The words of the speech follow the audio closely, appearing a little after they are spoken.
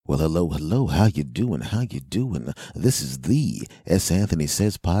Well, hello, hello. How you doing? How you doing? This is the S. Anthony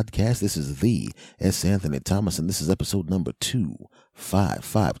Says podcast. This is the S. Anthony Thomas, and this is episode number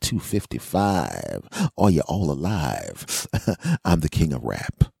 255. Are you all alive? I'm the king of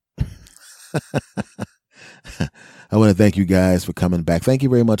rap. I want to thank you guys for coming back. Thank you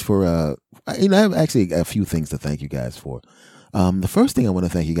very much for, I have actually a few things to thank you guys for. The first thing I want to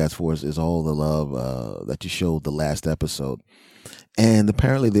thank you guys for is all the love that you showed the last episode. And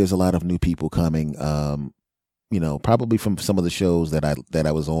apparently there's a lot of new people coming, probably from some of the shows that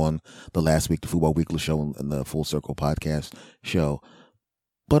I was on the last week, the Football Weekly show and the Full Circle podcast show.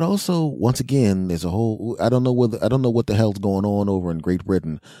 But also, once again, there's a whole, I don't know what the hell's going on over in Great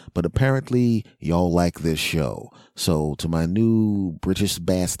Britain, but apparently y'all like this show. So to my new British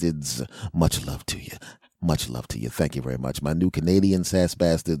bastards, much love to you. Much love to you. Thank you very much. My new Canadian sass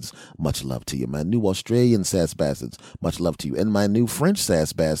bastards, much love to you. My new Australian sass bastards, much love to you. And my new French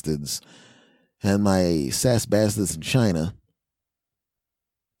sass bastards and my sass bastards in China.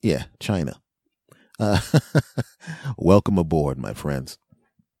 Yeah, China. Welcome aboard, my friends.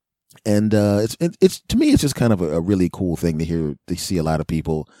 And it's to me, it's just kind of a really cool thing to see a lot of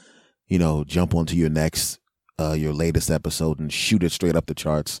people, jump onto your latest episode and shoot it straight up the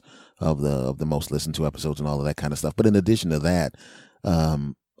charts of the most listened to episodes and all of that kind of stuff. But in addition to that,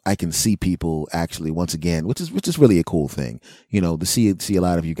 I can see people actually, once again, which is really a cool thing, to see a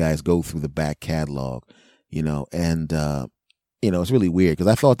lot of you guys go through the back catalog, and it's really weird because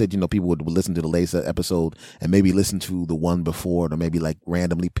I thought that, people would listen to the latest episode and maybe listen to the one before it, or maybe like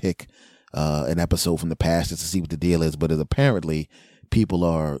randomly pick an episode from the past just to see what the deal is. But as apparently people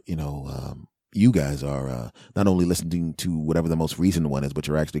are, you guys are not only listening to whatever the most recent one is, but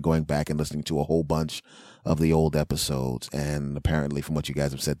you're actually going back and listening to a whole bunch of the old episodes. And apparently, from what you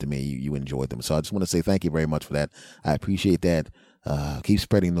guys have said to me, you enjoyed them. So I just want to say thank you very much for that. I appreciate that. Keep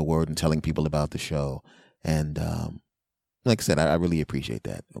spreading the word and telling people about the show. And like I said, I really appreciate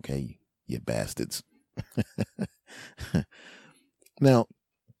that. Okay, you bastards. Now,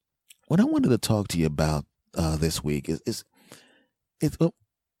 what I wanted to talk to you about this week is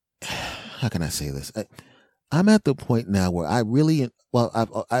how can I say this? I'm at the point now where I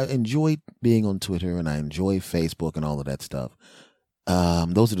enjoy being on Twitter and I enjoy Facebook and all of that stuff.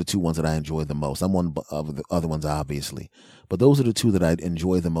 Those are the two ones that I enjoy the most. I'm one of the other ones, obviously, but those are the two that I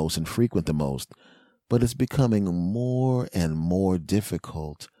enjoy the most and frequent the most. But it's becoming more and more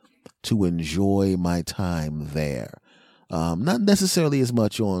difficult to enjoy my time there. Not necessarily as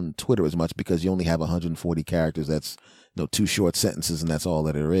much on Twitter as much because you only have 140 characters. That's 2 short sentences and that's all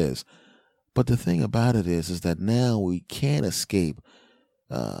that there is. But the thing about it is that now we can't escape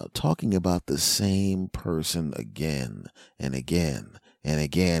talking about the same person again and again and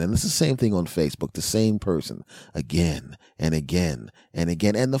again. And it's the same thing on Facebook, the same person again and again and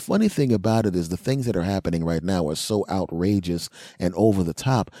again. And the funny thing about it is the things that are happening right now are so outrageous and over the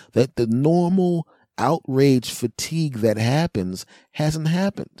top that the normal outrage fatigue that happens hasn't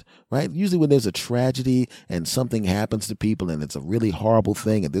happened, right? Usually when there's a tragedy and something happens to people and it's a really horrible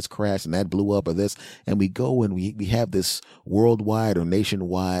thing and this crashed and that blew up or this, and we go and we have this worldwide or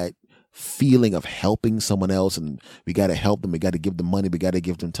nationwide feeling of helping someone else, and we got to help them, we got to give them money, we got to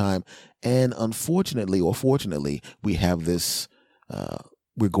give them time. And unfortunately or fortunately, we have this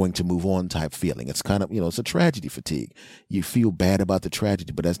we're going to move on type feeling. It's kind of, it's a tragedy fatigue. You feel bad about the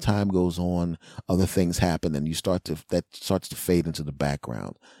tragedy, but as time goes on, other things happen and that starts to fade into the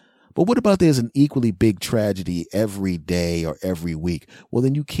background. But what about there's an equally big tragedy every day or every week? Well,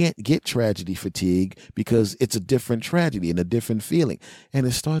 then you can't get tragedy fatigue because it's a different tragedy and a different feeling. And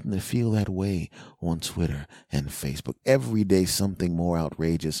it's starting to feel that way on Twitter and Facebook. Every day something more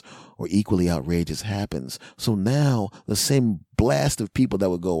outrageous or equally outrageous happens. So now the same blast of people that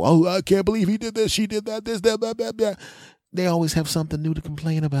would go, oh, I can't believe he did this, she did that, this, that, blah, blah, blah. They always have something new to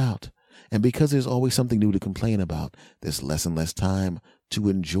complain about. And because there's always something new to complain about, there's less and less time to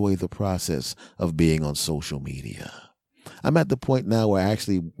enjoy the process of being on social media. I'm at the point now where I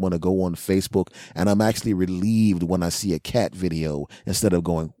actually want to go on Facebook and I'm actually relieved when I see a cat video instead of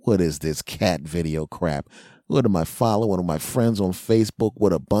going, what is this cat video crap? What am I following? One of my friends on Facebook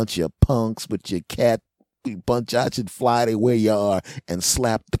with a bunch of punks with your cat bunch. I should fly to where you are and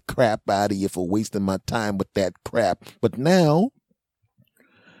slap the crap out of you for wasting my time with that crap. But now,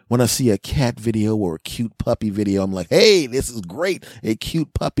 when I see a cat video or a cute puppy video, I'm like, hey, this is great, a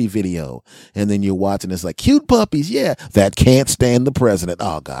cute puppy video. And then you're watching, it's like, cute puppies, yeah, that can't stand the president.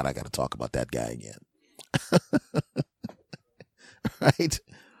 Oh, God, I got to talk about that guy again. Right?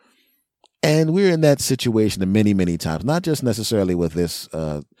 And we're in that situation many, many times, not just necessarily with this,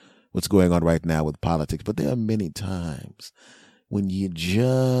 what's going on right now with politics, but there are many times when you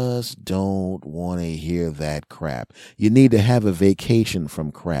just don't want to hear that crap. You need to have a vacation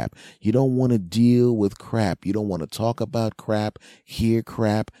from crap. You don't want to deal with crap. You don't want to talk about crap, hear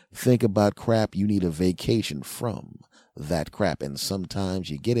crap, think about crap. You need a vacation from that crap. And sometimes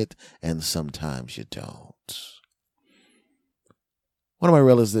you get it and sometimes you don't. One of my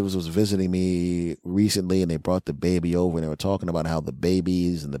relatives was visiting me recently, and they brought the baby over, and they were talking about how the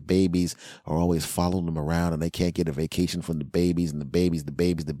babies are always following them around, and they can't get a vacation from the babies, and the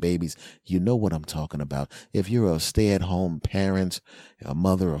babies. You know what I'm talking about. If you're a stay-at-home parent, a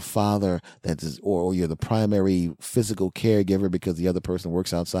mother or father, or you're the primary physical caregiver because the other person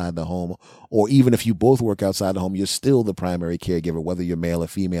works outside the home, or even if you both work outside the home, you're still the primary caregiver, whether you're male or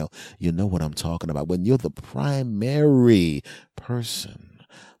female. You know what I'm talking about. When you're the primary person,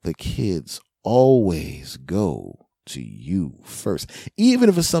 the kids always go to you first. Even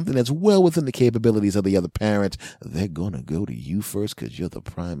if it's something that's well within the capabilities of the other parent, they're going to go to you first because you're the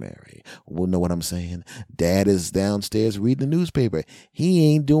primary. Well, know what I'm saying? Dad is downstairs reading the newspaper.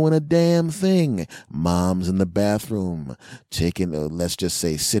 He ain't doing a damn thing. Mom's in the bathroom let's just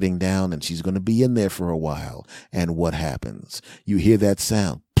say sitting down, and she's going to be in there for a while. And what happens? You hear that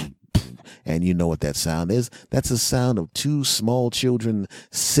sound. And you know what that sound is? That's the sound of two small children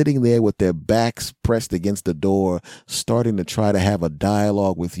sitting there with their backs pressed against the door, starting to try to have a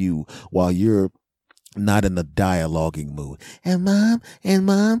dialogue with you while you're not in the dialoguing mood. And mom,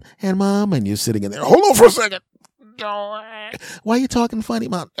 and you're sitting in there. Hold on for a second. Why are you talking funny,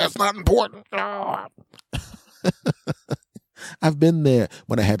 Mom? That's not important. I've been there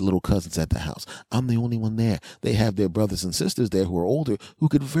when I had little cousins at the house. I'm the only one there. They have their brothers and sisters there who are older, who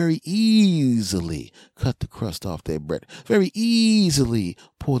could very easily cut the crust off their bread, very easily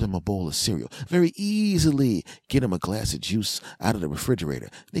pour them a bowl of cereal, very easily get them a glass of juice out of the refrigerator.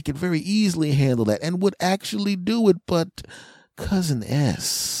 They could very easily handle that and would actually do it, but Cousin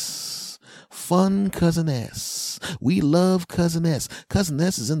S, fun Cousin S. We love Cousin S. Cousin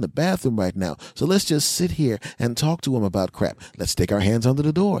S is in the bathroom right now. So let's just sit here and talk to him about crap. Let's stick our hands under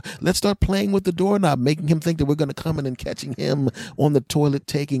the door. Let's start playing with the doorknob, making him think that we're going to come in and catching him on the toilet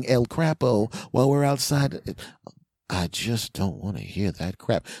taking El Crapo while we're outside. I just don't want to hear that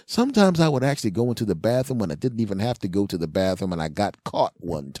crap. Sometimes I would actually go into the bathroom when I didn't even have to go to the bathroom, and I got caught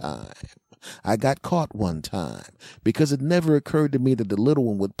one time because it never occurred to me that the little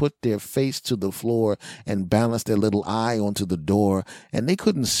one would put their face to the floor and balance their little eye onto the door, and they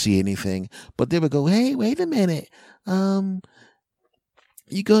couldn't see anything, but they would go, "Hey, wait a minute.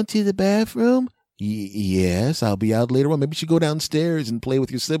 You going to the bathroom?" Yes, I'll be out later on. Maybe you should go downstairs and play with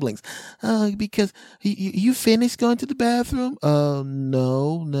your siblings. Because you finished going to the bathroom?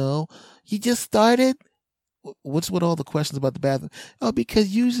 No. You just started? What's with all the questions about the bathroom? Oh, because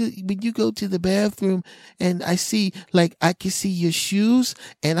usually when you go to the bathroom and I can see your shoes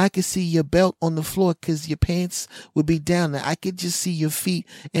and I can see your belt on the floor because your pants would be down there. I could just see your feet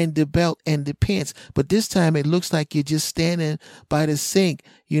and the belt and the pants. But this time it looks like you're just standing by the sink.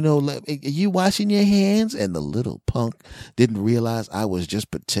 Are you washing your hands? And the little punk didn't realize I was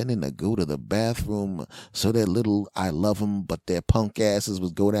just pretending to go to the bathroom so their little I love them, but their punk asses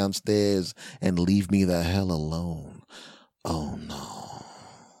would go downstairs and leave me the hell alone. Oh no.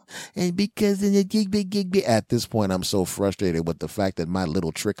 And because in the at this point, I'm so frustrated with the fact that my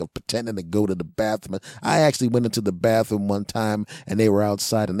little trick of pretending to go to the bathroom. I actually went into the bathroom one time and they were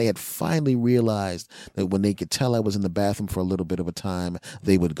outside and they had finally realized that when they could tell I was in the bathroom for a little bit of a time,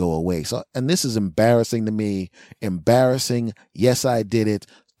 they would go away. So, and this is embarrassing to me. Embarrassing. Yes, I did it.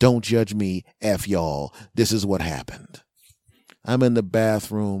 Don't judge me. F y'all. This is what happened. I'm in the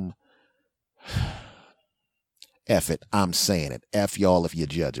bathroom. F it. I'm saying it. F y'all if you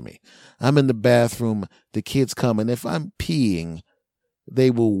judge me. I'm in the bathroom. The kids come, and if I'm peeing,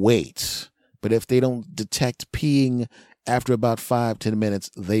 they will wait. But if they don't detect peeing after about 5-10 minutes,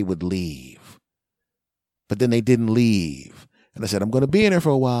 they would leave. But then they didn't leave. And I said, I'm going to be in there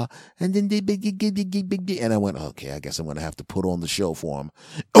for a while. And then and I went, okay, I guess I'm going to have to put on the show for them.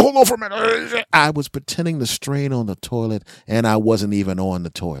 Hold on for a minute. I was pretending to strain on the toilet, and I wasn't even on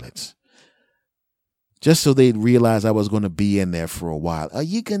the toilet. Just so they'd realize I was going to be in there for a while.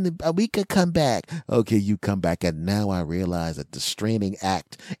 We could come back. Okay, you come back. And now I realize that the straining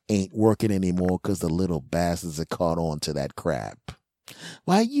act ain't working anymore because the little bastards are caught on to that crap.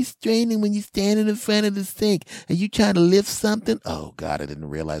 Why are you straining when you're standing in front of the sink? Are you trying to lift something? Oh, God, I didn't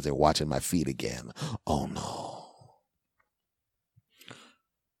realize they're watching my feet again. Oh, no.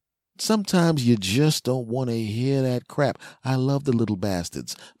 Sometimes you just don't want to hear that crap. I love the little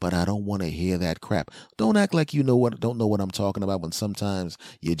bastards, but I don't want to hear that crap. Don't act like you don't know what I'm talking about when sometimes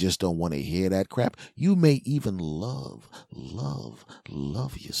you just don't want to hear that crap. You may even love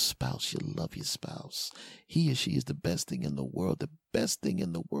your spouse. You love your spouse. He or she is the best thing in the world, the best thing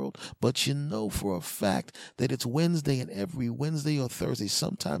in the world. But you know for a fact that it's Wednesday, and every Wednesday or Thursday,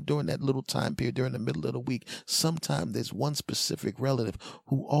 sometime during that little time period, during the middle of the week, sometime there's one specific relative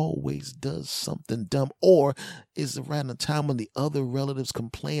who always does something dumb, or is around the time when the other relatives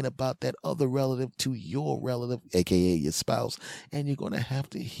complain about that other relative to your relative, aka your spouse, and you're going to have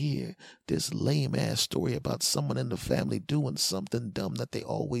to hear this lame ass story about someone in the family doing something dumb that they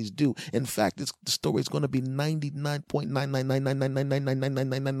always do. In fact, the story is going to be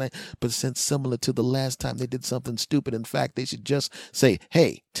 99.99999999999% similar to the last time they did something stupid. In fact, they should just say,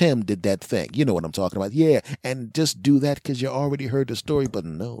 hey, Tim did that thing. You know what I'm talking about. Yeah, and just do that because you already heard the story. But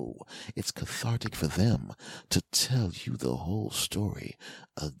no, it's cathartic for them to tell you the whole story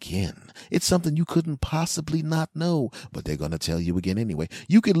again. It's something you couldn't possibly not know, but they're going to tell you again anyway.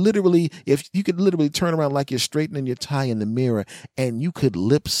 You could literally turn around like you're straightening your tie in the mirror, and you could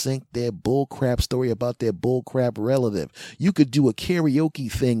lip sync their bullcrap story about their bullcrap relative. You could do a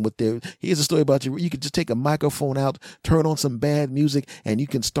karaoke thing with here's a story about you could just take a microphone out, turn on some bad music, and you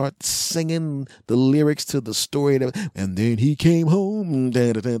can start singing the lyrics to the story. And then he came home,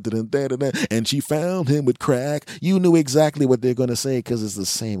 and she found him with crack. You knew exactly what they're going to say because it's the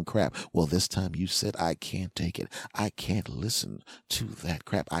same crap. Well, this time you said, I can't take it. I can't listen to that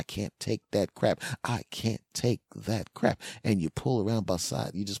crap. I can't take that crap. I can't take that crap. And you pull around by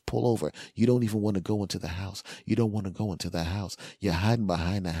side. You just pull over. You don't even want to go into the house. You don't want to go into the house. You're hiding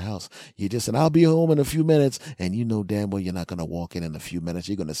behind the house. You just said, I'll be home in a few minutes. And you know damn well you're not going to walk in a few minutes.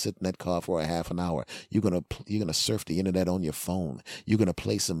 You're going to sit in that car for a half an hour. You're going to surf the internet on your phone. You're going to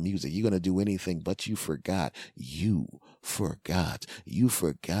play some music. You're going to do anything, but you forgot. You forgot.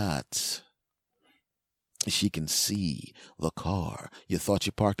 She can see the car. You thought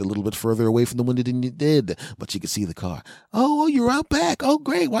you parked a little bit further away from the window than you did, but you could see the car. Oh, you're out back. Oh,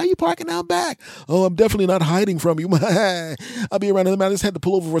 great. Why are you parking out back? Oh, I'm definitely not hiding from you. I'll be around in a minute. I just had to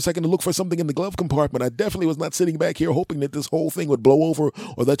pull over for a second to look for something in the glove compartment. I definitely was not sitting back here hoping that this whole thing would blow over,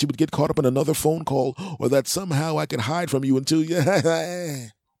 or that you would get caught up in another phone call, or that somehow I could hide from you until you...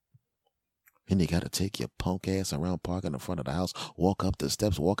 And you got to take your punk ass around, parking in front of the house, walk up the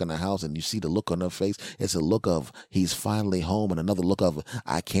steps, walk in the house, and you see the look on her face. It's a look of, he's finally home, and another look of,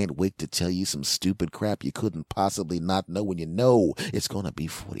 I can't wait to tell you some stupid crap you couldn't possibly not know, when you know it's going to be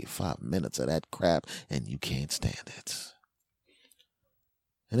 45 minutes of that crap, and you can't stand it.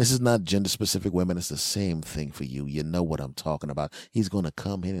 And this is not gender-specific women. It's the same thing for you. You know what I'm talking about. He's going to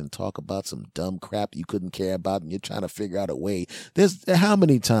come in and talk about some dumb crap you couldn't care about, and you're trying to figure out a way. How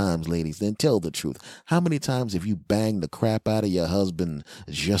many times, ladies, then tell the truth, how many times have you banged the crap out of your husband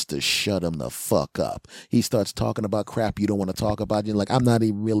just to shut him the fuck up? He starts talking about crap you don't want to talk about. You're like, I'm not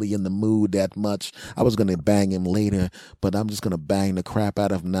even really in the mood that much. I was going to bang him later, but I'm just going to bang the crap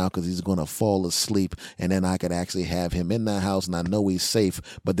out of him now because he's going to fall asleep, and then I could actually have him in the house, and I know he's safe,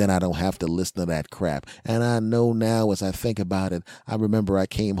 but then I don't have to listen to that crap. And I know now, as I think about it, I remember I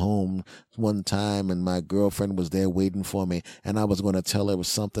came home one time and my girlfriend was there waiting for me, and I was going to tell her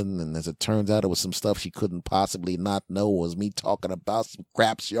something, and as it turns out, it was some stuff she couldn't possibly not know. It was me talking about some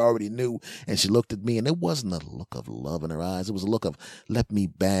crap she already knew, and she looked at me, and it wasn't a look of love in her eyes. It was a look of, let me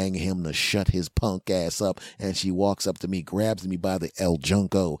bang him to shut his punk ass up. And she walks up to me, grabs me by the El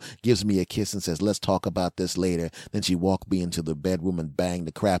Junco, gives me a kiss, and says, let's talk about this later. Then she walked me into the bedroom and banged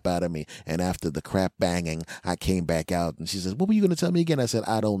the crap out of me. And after the crap banging, I came back out, and she says, what were you going to tell me again? I said,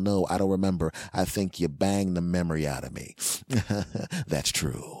 I don't know. I don't remember. I think you banged the memory out of me. That's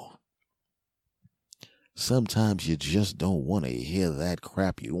true. Sometimes you just don't want to hear that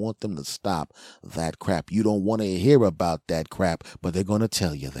crap. You want them to stop that crap. You don't want to hear about that crap, but they're going to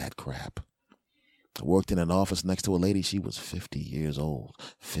tell you that crap. I worked in an office next to a lady. She was 50 years old.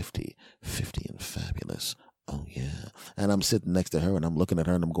 50 and fabulous. Oh, yeah. And I'm sitting next to her, and I'm looking at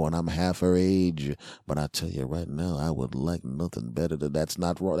her, and I'm going, I'm half her age. But I tell you right now, I would like nothing better than that's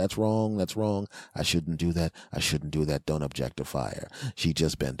not wrong. That's wrong. That's wrong. I shouldn't do that. I shouldn't do that. Don't objectify her. She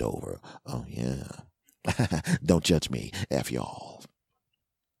just bent over. Oh, yeah. Don't judge me. F y'all.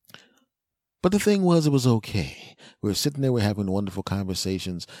 But the thing was, it was okay. We were sitting there, we're having wonderful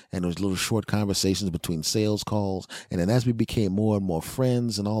conversations, and there was little short conversations between sales calls. And then as we became more and more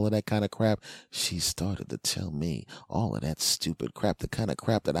friends and all of that kind of crap, she started to tell me all of that stupid crap, the kind of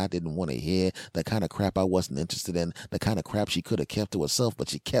crap that I didn't want to hear, the kind of crap I wasn't interested in, the kind of crap she could have kept to herself, but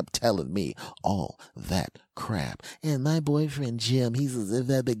she kept telling me all that crap. And my boyfriend Jim, he's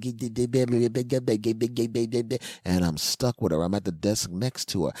and I'm stuck with her. I'm at the desk next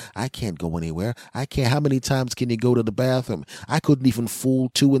to her. I can't go anywhere. I can't. How many times can you go to the bathroom? I couldn't even fool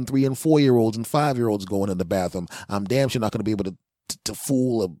 2 and 3 and 4-year-olds and 5-year-olds going in the bathroom. I'm damn sure not going to be able to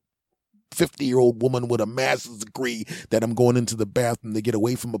fool a 50-year-old woman with a master's degree that I'm going into the bathroom to get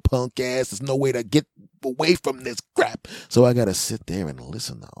away from a punk ass. There's no way to get away from this crap. So I got to sit there and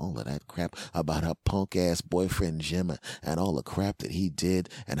listen to all of that crap about her punk ass boyfriend Jim and all the crap that he did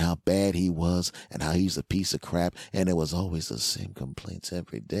and how bad he was and how he's a piece of crap. And it was always the same complaints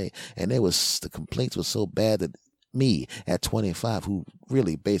every day. And the complaints were so bad that me at 25, who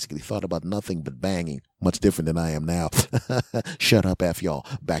really basically thought about nothing but banging, much different than I am now. Shut up, F y'all.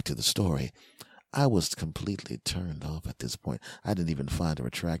 Back to the story. I was completely turned off at this point. I didn't even find her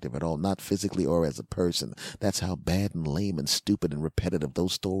attractive at all, not physically or as a person. That's how bad and lame and stupid and repetitive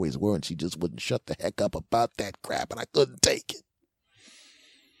those stories were, and she just wouldn't shut the heck up about that crap, and I couldn't take it.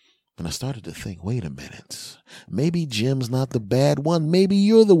 And I started to think, wait a minute. Maybe Jim's not the bad one. Maybe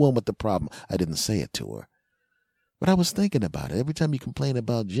you're the one with the problem. I didn't say it to her. But I was thinking about it. Every time you complain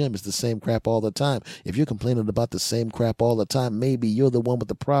about Jim, it's the same crap all the time. If you're complaining about the same crap all the time, maybe you're the one with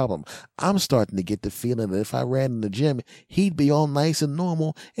the problem. I'm starting to get the feeling that if I ran into Jim, he'd be all nice and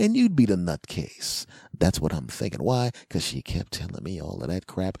normal, and you'd be the nutcase. That's what I'm thinking. Why? Because she kept telling me all of that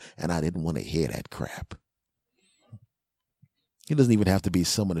crap, and I didn't want to hear that crap. It doesn't even have to be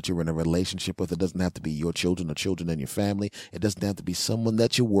someone that you're in a relationship with. It doesn't have to be your children or children in your family. It doesn't have to be someone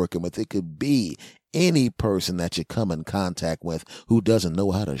that you're working with. It could be any person that you come in contact with who doesn't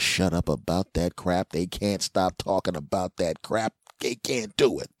know how to shut up about that crap. They can't stop talking about that crap. They can't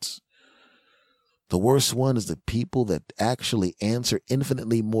do it. The worst one is the people that actually answer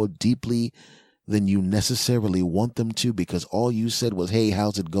infinitely more deeply than you necessarily want them to, because all you said was, hey,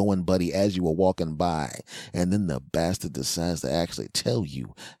 how's it going, buddy, as you were walking by. And then the bastard decides to actually tell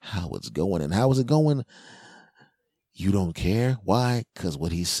you how it's going. And how is it going? You don't care. Why? Because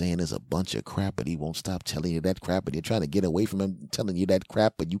what he's saying is a bunch of crap, but he won't stop telling you that crap, and you're trying to get away from him telling you that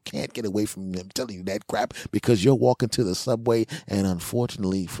crap, but you can't get away from him telling you that crap because you're walking to the subway, and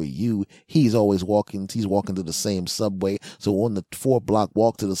unfortunately for you, he's walking to the same subway. So on the 4-block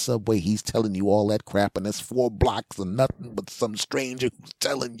walk to the subway, he's telling you all that crap, and that's 4 blocks of nothing but some stranger who's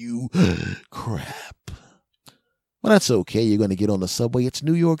telling you crap. Well, that's okay. You're going to get on the subway. It's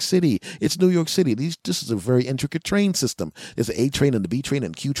New York City. It's New York City. This is a very intricate train system. There's an A train and the B train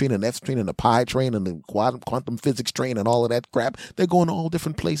and Q train and F train and the pi train and the quantum physics train and all of that crap. They're going to all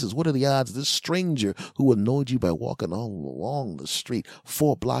different places. What are the odds this stranger who annoyed you by walking all along the street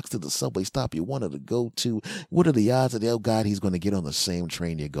 4 blocks to the subway stop you wanted to go to, what are the odds that, oh, God, he's going to get on the same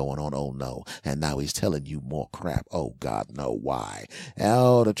train you're going on? Oh, no. And now he's telling you more crap. Oh, God, no. Why?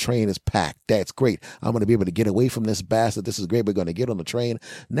 Oh, the train is packed. That's great. I'm going to be able to get away from this bastard. This is great. We're going to get on the train.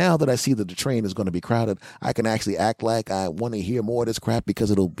 Now that I see that the train is going to be crowded, I can actually act like I want to hear more of this crap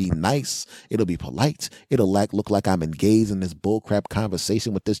because it'll be nice. It'll be polite. It'll look like I'm engaged in this bullcrap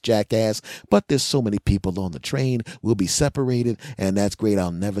conversation with this jackass. But there's so many people on the train. We'll be separated, and that's great.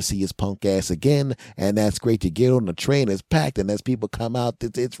 I'll never see his punk ass again. And that's great. You get on the train, it's packed, and as people come out,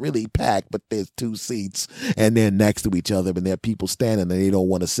 it's really packed, but there's 2 seats, and they're next to each other, and there are people standing, and they don't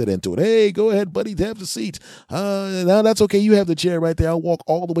want to sit into it. Hey, go ahead, buddy, have the seat. Now that's okay. You have the chair right there. I'll walk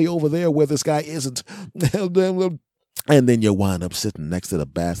all the way over there where this guy isn't. And then you wind up sitting next to the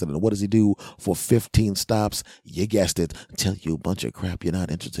bastard. And what does he do for 15 stops? You guessed it. Tell you a bunch of crap you're not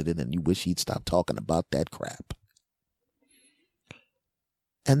interested in, and you wish he'd stop talking about that crap.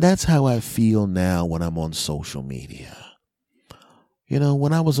 And that's how I feel now when I'm on social media. You know,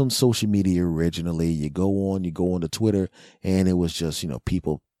 when I was on social media originally, you go on to Twitter, and it was just,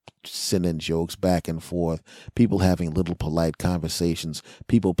 people sending jokes back and forth, people having little polite conversations,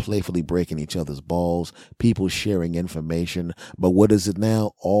 people playfully breaking each other's balls, people sharing information. But what is it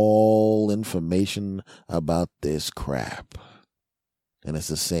now? All information about this crap. And it's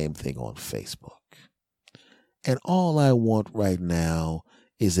the same thing on Facebook. And all I want right now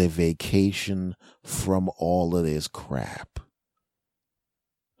is a vacation from all of this crap.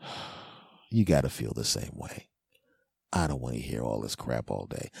 You got to feel the same way. I don't want to hear all this crap all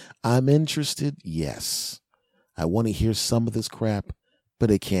day. I'm interested, yes. I want to hear some of this crap, but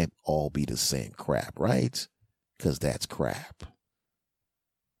it can't all be the same crap, right? Because that's crap.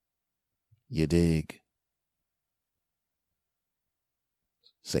 You dig?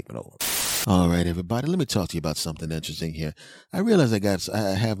 Segment over. All right, everybody. Let me talk to you about something interesting here. I realize I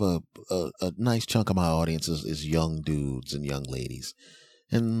have a nice chunk of my audience is young dudes and young ladies.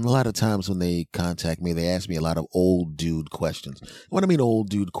 And a lot of times when they contact me, they ask me a lot of old dude questions. When I mean old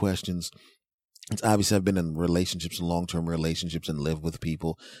dude questions, it's obviously I've been in relationships and long-term relationships and live with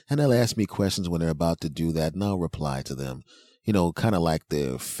people, and they'll ask me questions when they're about to do that, and I'll reply to them, kind of like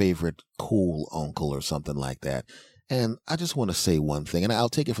their favorite cool uncle or something like that. And I just want to say one thing, and I'll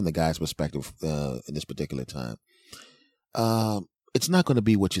take it from the guy's perspective in this particular time. It's not going to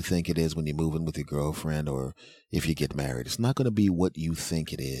be what you think it is when you move in with your girlfriend or if you get married. It's not going to be what you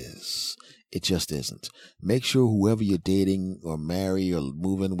think it is. It just isn't. Make sure whoever you're dating or marry or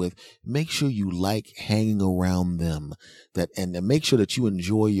move in with, make sure you like hanging around them, and make sure that you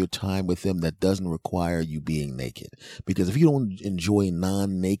enjoy your time with them that doesn't require you being naked. Because if you don't enjoy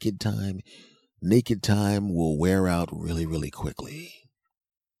non-naked time, naked time will wear out really, really quickly.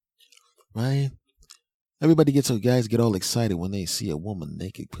 Right? Guys get all excited when they see a woman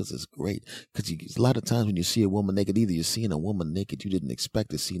naked because it's great. Because a lot of times when you see a woman naked, either you're seeing a woman naked you didn't expect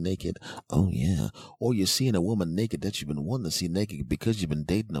to see naked, oh yeah, or you're seeing a woman naked that you've been wanting to see naked because you've been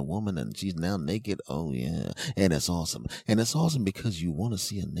dating a woman and she's now naked, oh yeah, and it's awesome. And it's awesome because you want to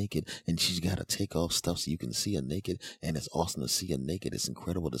see her naked and she's got to take off stuff so you can see her naked, and it's awesome to see her naked. It's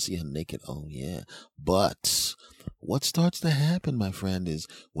incredible to see her naked, oh yeah. But what starts to happen, my friend, is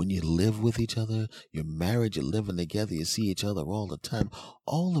when you live with each other, you're married, you're living together, you see each other all the time,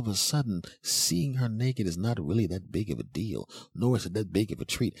 all of a sudden, seeing her naked is not really that big of a deal, nor is it that big of a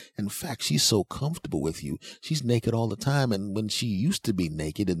treat. In fact, she's so comfortable with you. She's naked all the time, and when she used to be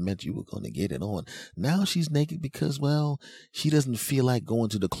naked, it meant you were going to get it on. Now she's naked because, well, she doesn't feel like going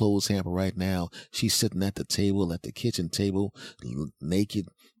to the clothes hamper right now. She's sitting at the table, at the kitchen table, naked.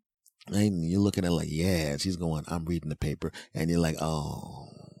 And you're looking at her like, yeah, she's going, I'm reading the paper. And you're like, oh,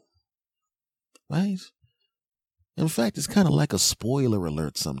 right? In fact, it's kind of like a spoiler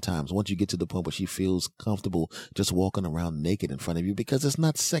alert sometimes once you get to the point where she feels comfortable just walking around naked in front of you, because it's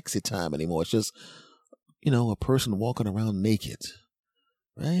not sexy time anymore. It's just, a person walking around naked,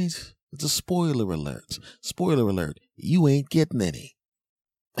 right? It's a spoiler alert. Spoiler alert. You ain't getting any.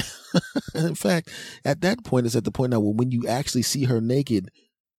 In fact, at that point, it's at the point now where when you actually see her naked,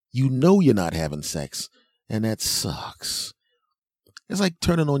 you know you're not having sex, and that sucks. It's like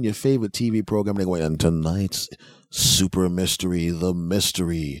turning on your favorite TV program and going, and tonight's super mystery, the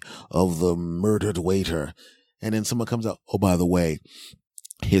mystery of the murdered waiter. And then someone comes out, oh, by the way,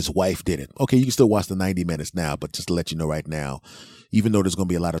 his wife did it. Okay, you can still watch the 90 minutes now, but just to let you know right now, even though there's going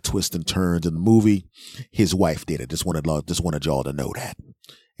to be a lot of twists and turns in the movie, his wife did it. Just wanted y'all to know that.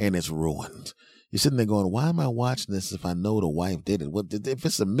 And it's ruined. You're sitting there going, why am I watching this if I know the wife did it? If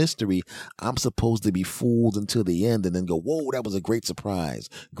it's a mystery, I'm supposed to be fooled until the end and then go, whoa, that was a great surprise.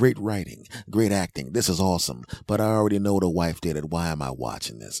 Great writing, great acting. This is awesome. But I already know the wife did it. Why am I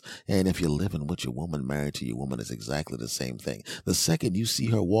watching this? And if you're living with your woman, married to your woman, it's exactly the same thing. The second you see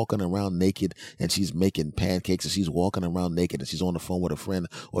her walking around naked and she's making pancakes, and she's walking around naked and she's on the phone with a friend,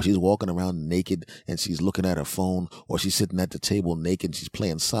 or she's walking around naked and she's looking at her phone, or she's sitting at the table naked and she's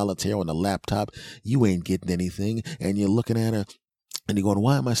playing solitaire on the laptop, you ain't getting anything. And you're looking at her and you're going,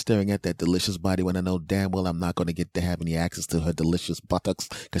 why am I staring at that delicious body when I know damn well I'm not going to get to have any access to her delicious buttocks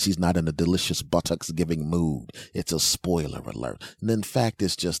because she's not in a delicious buttocks giving mood? It's a spoiler alert. And in fact,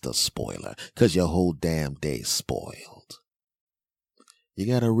 it's just a spoiler because your whole damn day's spoiled. You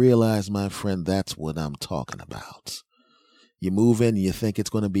got to realize, my friend, that's what I'm talking about. You move in and you think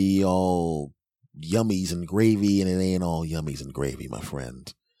it's going to be all yummies and gravy, and it ain't all yummies and gravy, my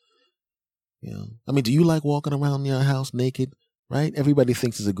friend. I mean, do you like walking around your house naked? Right? Everybody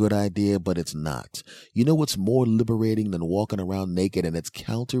thinks it's a good idea, but it's not. You know what's more liberating than walking around naked? And it's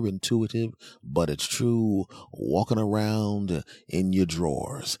counterintuitive, but it's true. Walking around in your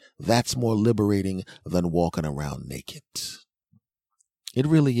drawers. That's more liberating than walking around naked. It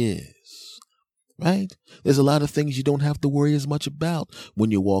really is. Right? There's a lot of things you don't have to worry as much about when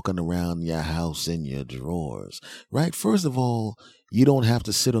you're walking around your house in your drawers. Right? First of all, you don't have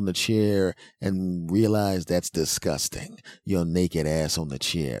to sit on the chair and realize that's disgusting. Your naked ass on the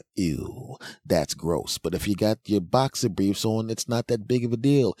chair. Ew, that's gross. But if you got your boxer briefs on, it's not that big of a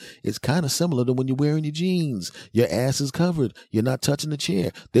deal. It's kind of similar to when you're wearing your jeans. Your ass is covered. You're not touching the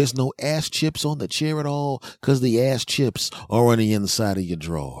chair. There's no ass chips on the chair at all because the ass chips are on the inside of your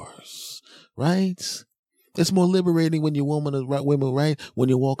drawers. Right? It's more liberating when you're women, right? When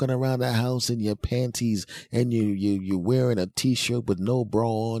you're walking around the house in your panties and you're wearing a t-shirt with no bra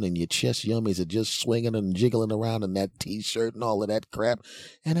on, and your chest yummies are just swinging and jiggling around in that t-shirt and all of that crap.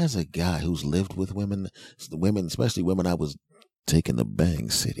 And as a guy who's lived with women, especially women I was taking to Bang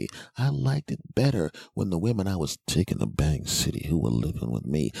City. I liked it better when the women I was taking to Bang City who were living with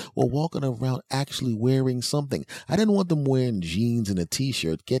me were walking around actually wearing something. I didn't want them wearing jeans and a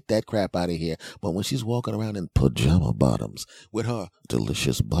t-shirt. Get that crap out of here. But when she's walking around in pajama bottoms with her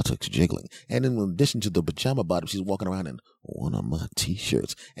delicious buttocks jiggling, and in addition to the pajama bottoms, she's walking around in one of my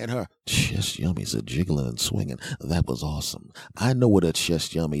t-shirts and her chest yummies are jiggling and swinging. That was awesome. I know what her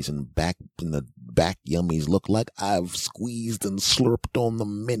chest yummies and the back yummies look like. I've squeezed and slurped on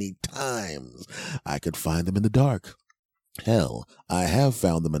them many times. I could find them in the dark. Hell, I have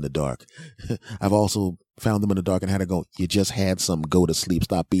found them in the dark. I've also found them in the dark and had to go, you just had some, go to sleep,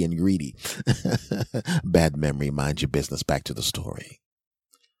 stop being greedy. Bad memory, mind your business, back to the story.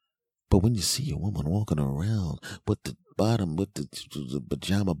 But when you see a woman walking around with the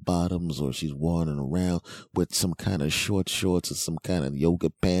pajama bottoms, or she's walking around with some kind of short shorts or some kind of yoga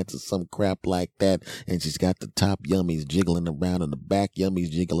pants or some crap like that, and she's got the top yummies jiggling around and the back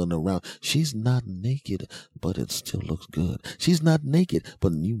yummies jiggling around, she's not naked, but it still looks good. She's not naked,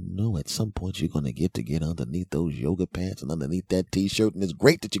 but you know at some point you're going to get underneath those yoga pants and underneath that t-shirt, and it's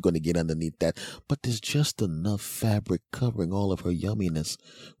great that you're going to get underneath that, but there's just enough fabric covering all of her yumminess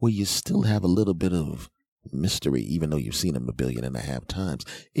where you still have a little bit of mystery, even though you've seen him 1.5 billion times.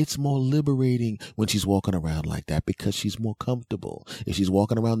 It's more liberating when she's walking around like that because she's more comfortable. If she's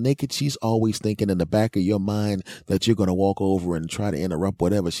walking around naked, she's always thinking in the back of your mind that you're going to walk over and try to interrupt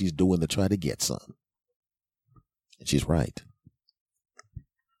whatever she's doing to try to get some. And she's right.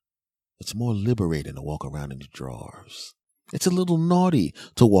 It's more liberating to walk around in your drawers. It's a little naughty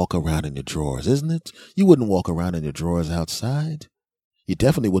to walk around in your drawers, isn't it? You wouldn't walk around in your drawers outside. You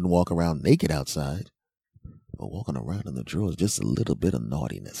definitely wouldn't walk around naked outside. But walking around in the drawers, just a little bit of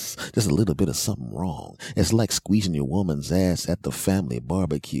naughtiness, just a little bit of something wrong. It's like squeezing your woman's ass at the family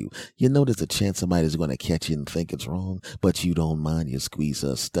barbecue. You know there's a chance somebody's going to catch you and think it's wrong, but you don't mind, you squeeze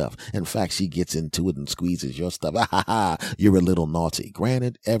her stuff. In fact, she gets into it and squeezes your stuff. You're a little naughty.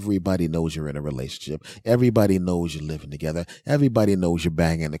 Granted, everybody knows you're in a relationship. Everybody knows you're living together. Everybody knows you're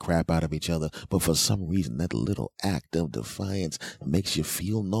banging the crap out of each other. But for some reason, that little act of defiance makes you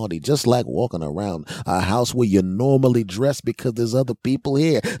feel naughty. Just like walking around a house where you're normally dressed because there's other people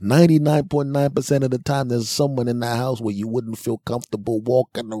here. 99.9% of the time, there's someone in the house where you wouldn't feel comfortable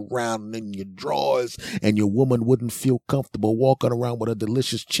walking around in your drawers, and your woman wouldn't feel comfortable walking around with her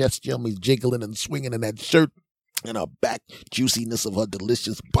delicious chest yummies jiggling and swinging in that shirt and her back juiciness of her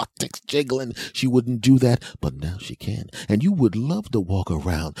delicious buttocks jiggling. She wouldn't do that, but now she can. And you would love to walk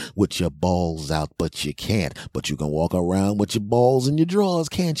around with your balls out, but you can't. But you can walk around with your balls in your drawers,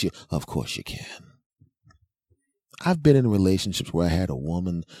 can't you? Of course you can. I've been in relationships where I had a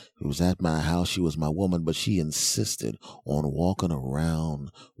woman who was at my house. She was my woman, but she insisted on walking around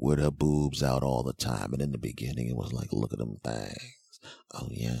with her boobs out all the time. And in the beginning, it was like, look at them things. Oh,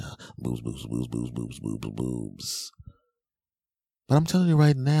 yeah. Boobs, boobs, boobs, boobs, boobs, boobs, boobs. But I'm telling you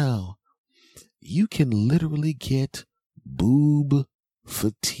right now, you can literally get boob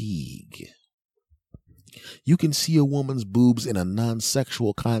fatigue. You can see a woman's boobs in a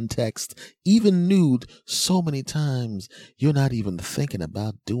non-sexual context, even nude, so many times you're not even thinking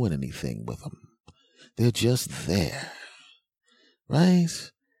about doing anything with them. They're just there,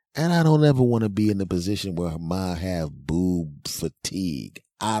 right? And I don't ever want to be in the position where I have boob fatigue.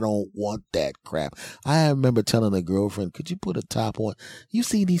 I don't want that crap. I remember telling a girlfriend, could you put a top on? You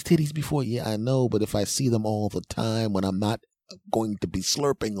seen these titties before? Yeah, I know, but if I see them all the time when I'm not going to be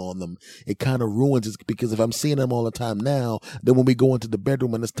slurping on them, it kind of ruins it, because if I'm seeing them all the time now, then when we go into the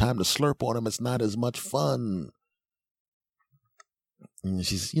bedroom and it's time to slurp on them, it's not as much fun. And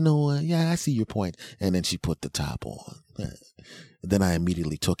she's, you know what? Yeah, I see your point. And then she put the top on. Then I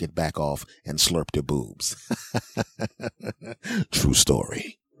immediately took it back off and slurped her boobs. True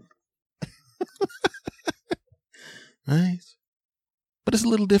story. Right? But it's a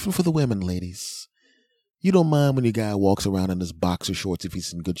little different for the women, ladies. You don't mind when your guy walks around in his boxer shorts if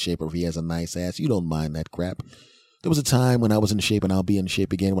he's in good shape or if he has a nice ass. You don't mind that crap. There was a time when I was in shape, and I'll be in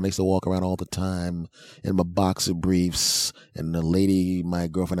shape again, when I used to walk around all the time in my boxer briefs, and the lady, my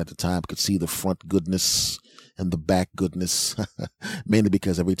girlfriend at the time, could see the front goodness and the back goodness, mainly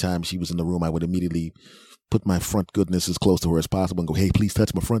because every time she was in the room, I would immediately put my front goodness as close to her as possible and go, hey, please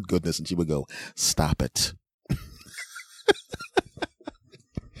touch my front goodness. And she would go, stop it.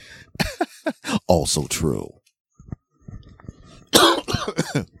 Also true.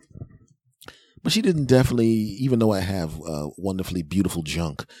 But she didn't definitely, even though I have wonderfully beautiful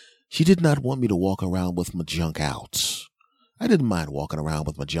junk, she did not want me to walk around with my junk out. I didn't mind walking around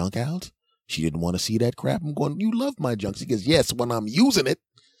with my junk out. She didn't want to see that crap. I'm going, you love my junk. She goes, yes, when I'm using it.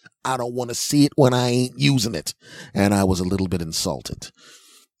 I don't want to see it when I ain't using it. And I was a little bit insulted.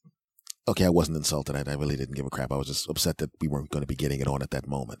 Okay, I wasn't insulted. I really didn't give a crap. I was just upset that we weren't going to be getting it on at that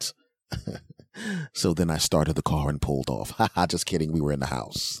moment. So then I started the car and pulled off. Haha, just kidding. We were in the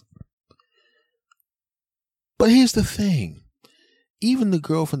house. But here's the thing. Even the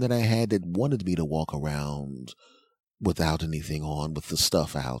girlfriend that I had that wanted me to walk around without anything on, with the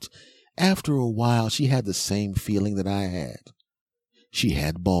stuff out, after a while, she had the same feeling that I had. She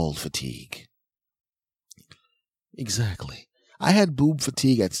had ball fatigue. Exactly. I had boob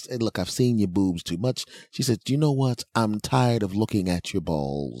fatigue. I said, look, I've seen your boobs too much. She said, you know what? I'm tired of looking at your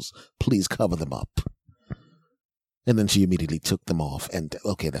balls. Please cover them up. And then she immediately took them off. And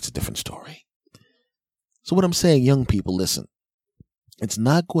okay, that's a different story. So what I'm saying, young people, listen. It's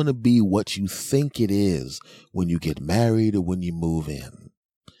not going to be what you think it is when you get married or when you move in.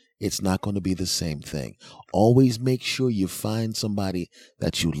 It's not going to be the same thing. Always make sure you find somebody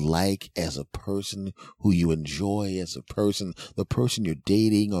that you like as a person, who you enjoy as a person. The person you're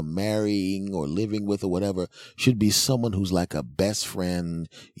dating or marrying or living with or whatever should be someone who's like a best friend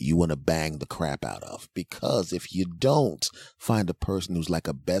you want to bang the crap out of. Because if you don't find a person who's like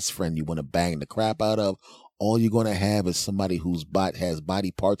a best friend you want to bang the crap out of, all you're going to have is somebody whose has body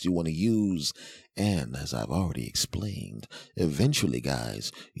parts you want to use. And as I've already explained, eventually,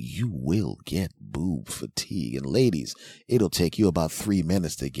 guys, you will get boob fatigue. And ladies, it'll take you about 3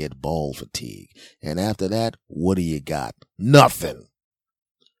 minutes to get ball fatigue. And after that, what do you got? Nothing.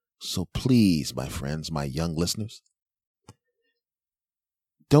 So please, my friends, my young listeners,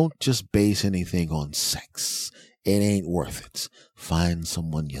 don't just base anything on sex. It ain't worth it. Find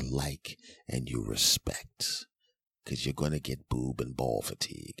someone you like and you respect, because you're going to get boob and ball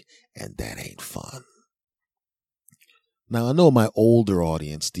fatigue, and that ain't fun. Now, I know my older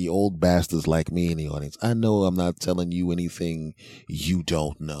audience, the old bastards like me in the audience, I know I'm not telling you anything you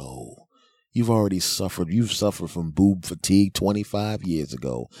don't know. You've already suffered. You've suffered from boob fatigue 25 years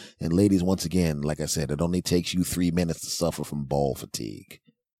ago. And ladies, once again, like I said, it only takes you 3 minutes to suffer from ball fatigue.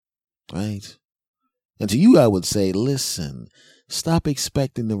 Right? And to you, I would say, listen, stop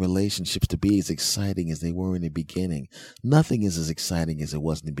expecting the relationships to be as exciting as they were in the beginning. Nothing is as exciting as it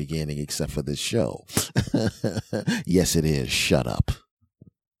was in the beginning except for this show. Yes, it is. Shut up.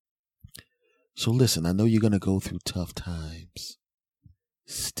 So listen, I know you're going to go through tough times.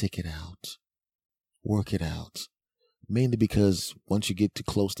 Stick it out. Work it out. Mainly because once you get too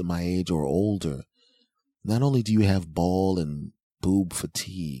close to my age or older, not only do you have ball and boob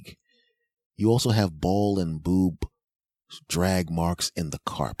fatigue, you also have ball and boob drag marks in the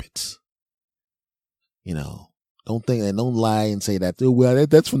carpets. You know, don't lie and say that, oh, well,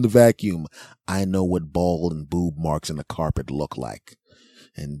 that's from the vacuum. I know what ball and boob marks in the carpet look like.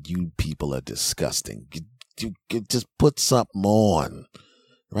 And you people are disgusting. You just put something on,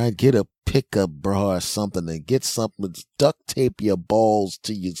 right? Get a pickup bra or something and get something, duct tape your balls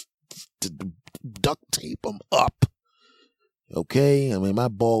to duct tape them up. Okay? I mean, my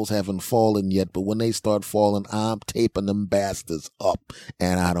balls haven't fallen yet, but when they start falling, I'm taping them bastards up,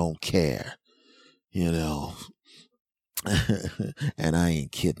 and I don't care. You know? And I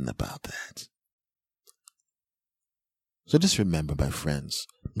ain't kidding about that. So just remember, my friends,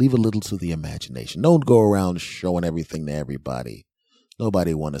 leave a little to the imagination. Don't go around showing everything to everybody.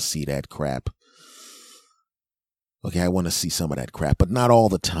 Nobody want to see that crap. Okay, I want to see some of that crap, but not all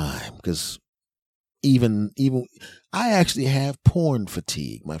the time, because even I actually have porn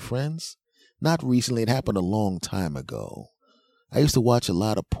fatigue, my friends. Not recently. It happened a long time ago. I used to watch a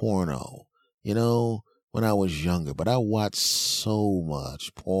lot of porno, when I was younger, but I watched so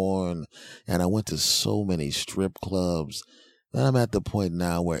much porn and I went to so many strip clubs that I'm at the point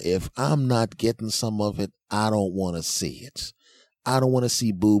now where if I'm not getting some of it, I don't want to see it. I don't want to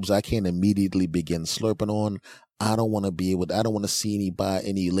see boobs I can't immediately begin slurping on. I don't want to see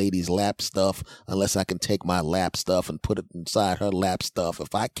any lady's lap stuff unless I can take my lap stuff and put it inside her lap stuff.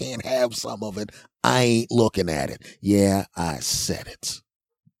 If I can't have some of it, I ain't looking at it. Yeah, I said it.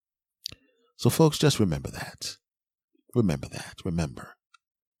 So folks, just remember that. Remember that. Remember.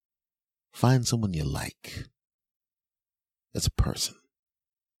 Find someone you like as a person,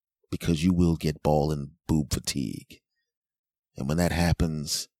 because you will get ball and boob fatigue. And when that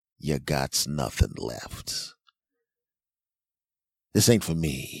happens, you got nothing left. This ain't for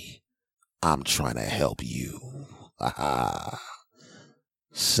me. I'm trying to help you. Aha.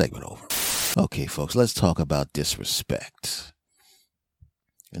 Segment over. Okay, folks, let's talk about disrespect.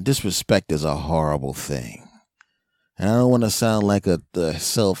 And disrespect is a horrible thing. And I don't want to sound like a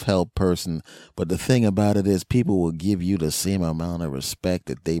self-help person, but the thing about it is people will give you the same amount of respect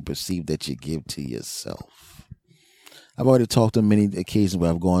that they perceive that you give to yourself. I've already talked on many occasions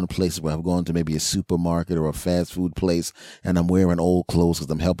where I've gone to places where I've gone to maybe a supermarket or a fast food place and I'm wearing old clothes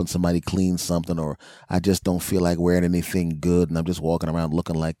because I'm helping somebody clean something, or I just don't feel like wearing anything good and I'm just walking around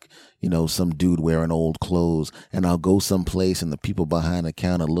looking like, some dude wearing old clothes. And I'll go someplace and the people behind the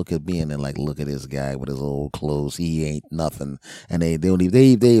counter look at me and they're like, look at this guy with his old clothes. He ain't nothing. And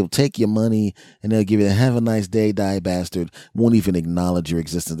they'll take your money and they'll give you have a nice day, die bastard. Won't even acknowledge your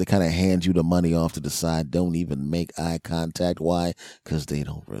existence. They kind of hand you the money off to the side. Don't even make eye contact. Why? Because they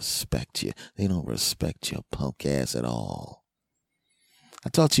don't respect you. They don't respect your punk ass at all. I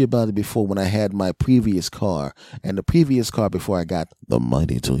talked to you about it before when I had my previous car, and the previous car before I got the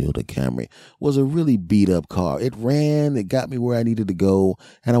mighty Toyota Camry was a really beat up car. It ran, it got me where I needed to go,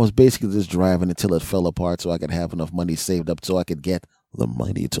 and I was basically just driving until it fell apart so I could have enough money saved up so I could get the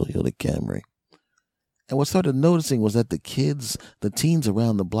mighty Toyota Camry. And what I started noticing was that the teens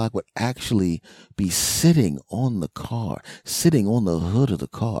around the block would actually be sitting on the car, sitting on the hood of the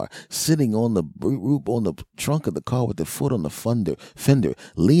car, sitting on the roof, on the trunk of the car with their foot on the fender,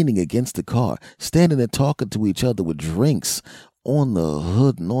 leaning against the car, standing there talking to each other with drinks on the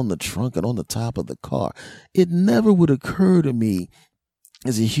hood and on the trunk and on the top of the car. It never would occur to me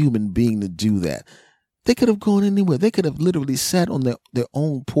as a human being to do that. They could have gone anywhere. They could have literally sat on their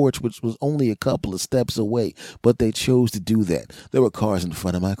own porch, which was only a couple of steps away, but they chose to do that. There were cars in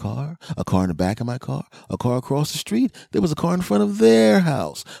front of my car, a car in the back of my car, a car across the street. There was a car in front of their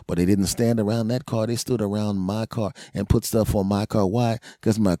house, but they didn't stand around that car. They stood around my car and put stuff on my car. Why?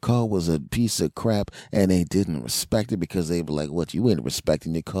 Because my car was a piece of crap and they didn't respect it because they were like, what, you ain't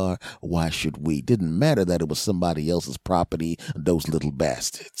respecting your car? Why should we? Didn't matter that it was somebody else's property, those little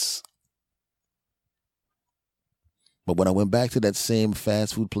bastards. But when I went back to that same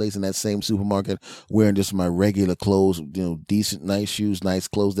fast food place in that same supermarket, wearing just my regular clothes, decent, nice shoes, nice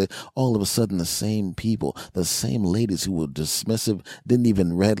clothes, that all of a sudden the same people, the same ladies who were dismissive, didn't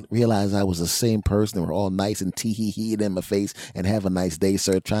even realize I was the same person. They were all nice and tee-hee-heeing in my face and have a nice day,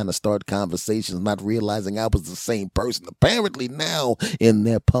 sir, trying to start conversations, not realizing I was the same person. Apparently now, in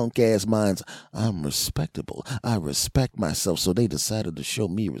their punk-ass minds, I'm respectable. I respect myself, so they decided to show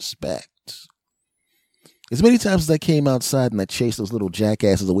me respect. As many times as I came outside and I chased those little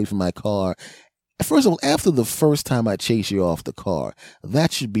jackasses away from my car, first of all, after the first time I chase you off the car,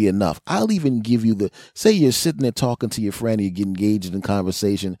 that should be enough. I'll even give you say you're sitting there talking to your friend, you get engaged in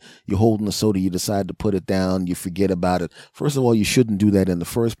conversation, you're holding a soda, you decide to put it down, you forget about it. First of all, you shouldn't do that in the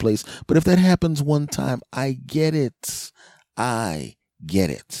first place. But if that happens one time, I get it. I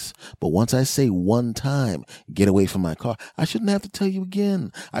get it. But once I say one time, get away from my car, I shouldn't have to tell you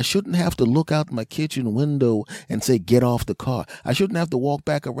again. I shouldn't have to look out my kitchen window and say, get off the car. I shouldn't have to walk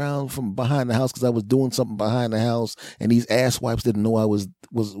back around from behind the house because I was doing something behind the house and these asswipes didn't know I was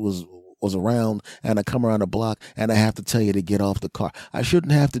around, and I come around the block and I have to tell you to get off the car. I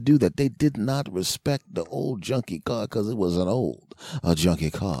shouldn't have to do that. They did not respect the old junky car because it was a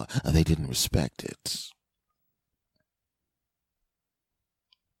junky car. They didn't respect it.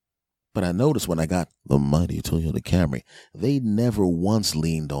 But I noticed when I got the mighty Toyota Camry, they never once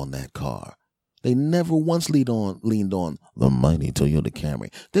leaned on that car. They never once leaned on the mighty Toyota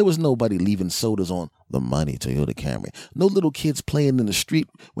Camry. There was nobody leaving sodas on the mighty Toyota Camry. No little kids playing in the street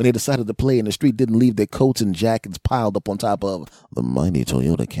when they decided to play in the street didn't leave their coats and jackets piled up on top of the mighty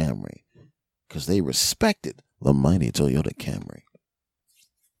Toyota Camry because they respected the mighty Toyota Camry.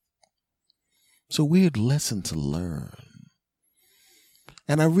 It's a weird lesson to learn.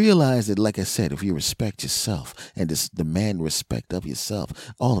 And I realized that, like I said, if you respect yourself and just demand respect of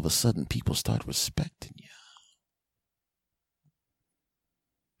yourself, all of a sudden people start respecting you.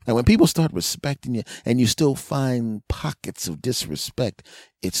 And when people start respecting you and you still find pockets of disrespect,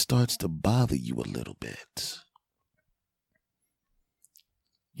 it starts to bother you a little bit.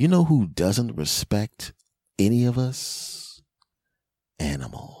 You know who doesn't respect any of us?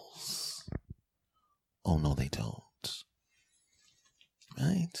 Animals. Oh, no, they don't.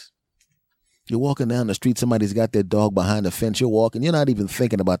 Right? You're walking down the street, somebody's got their dog behind the fence, you're walking, you're not even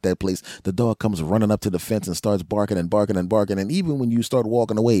thinking about that place. The dog comes running up to the fence and starts barking and barking and barking. And even when you start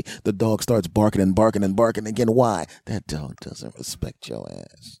walking away, the dog starts barking and barking and barking again. Why? That dog doesn't respect your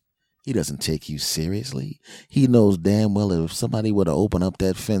ass. He doesn't take you seriously. He knows damn well if somebody were to open up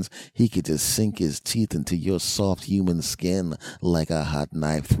that fence, he could just sink his teeth into your soft human skin like a hot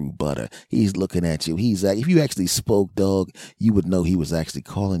knife through butter. He's looking at you. If you actually spoke, dog, you would know he was actually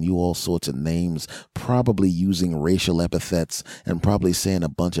calling you all sorts of names, probably using racial epithets and probably saying a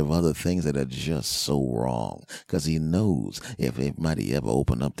bunch of other things that are just so wrong. Because he knows if anybody ever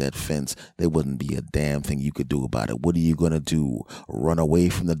opened up that fence, there wouldn't be a damn thing you could do about it. What are you going to do? Run away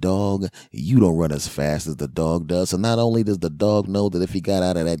from the dog? dog, you don't run as fast as the dog does. So not only does the dog know that if he got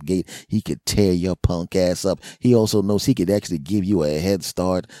out of that gate, he could tear your punk ass up, he also knows he could actually give you a head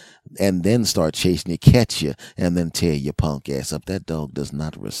start and then start chasing you, catch you, and then tear your punk ass up. That dog does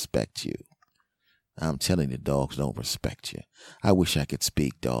not respect you. I'm telling you, dogs don't respect you. I wish I could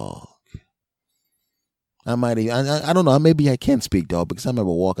speak dog. I don't know, maybe I can speak dog, because I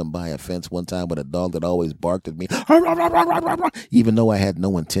remember walking by a fence one time with a dog that always barked at me, even though I had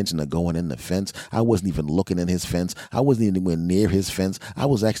no intention of going in the fence. I wasn't even looking in his fence. I wasn't even anywhere near his fence. I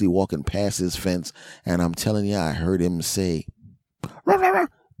was actually walking past his fence, and I'm telling you, I heard him say,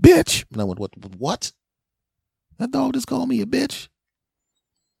 bitch. And I went, what? That dog just called me a bitch?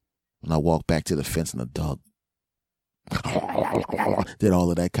 And I walked back to the fence, and the dog did all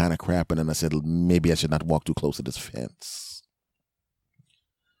of that kind of crap, and then I said, maybe I should not walk too close to this fence.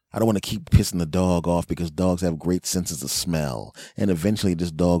 I don't want to keep pissing the dog off, because dogs have great senses of smell, and eventually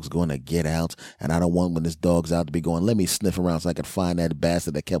this dog's going to get out, and I don't want, when this dog's out, to be going, let me sniff around so I can find that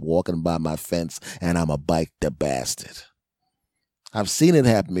bastard that kept walking by my fence, and I'm a bite the bastard. I've seen it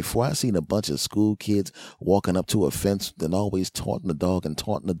happen before. I've seen a bunch of school kids walking up to a fence and always taunting the dog and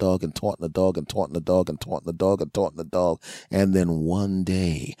taunting the dog and taunting the dog and taunting the dog and taunting the dog and taunting the dog. And then one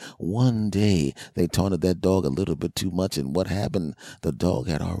day, they taunted that dog a little bit too much. And what happened? The dog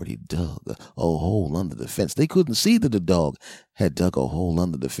had already dug a hole under the fence. They couldn't see that the dog had dug a hole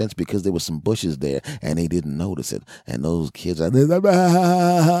under the fence because there were some bushes there and they didn't notice it. And those kids are there,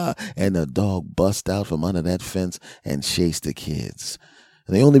 and the dog bust out from under that fence and chased the kids.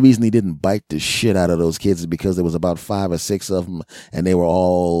 And the only reason he didn't bite the shit out of those kids is because there was about 5 or 6 of them, and they were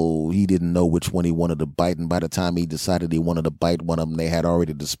all, he didn't know which one he wanted to bite. And by the time he decided he wanted to bite one of them, they had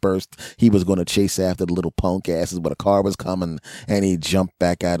already dispersed. He was going to chase after the little punk asses, but a car was coming, and he jumped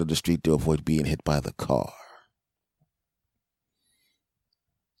back out of the street to avoid being hit by the car.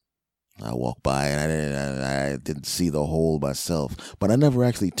 I walked by and I didn't see the hole myself, but I never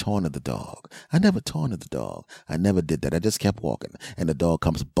actually taunted the dog. I never did that. I just kept walking, and the dog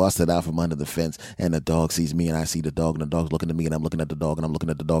comes busted out from under the fence, and the dog sees me, and I see the dog, and the dog's looking at me, and I'm looking at the dog, and I'm looking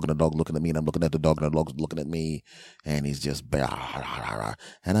at the dog, and the dog's looking at me, and I'm looking at the dog, and the dog's looking at me, and he's just,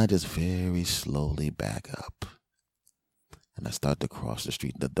 and I just very slowly back up. And I start to cross the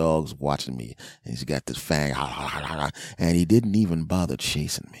street, and the dog's watching me, and he's got this fang, and he didn't even bother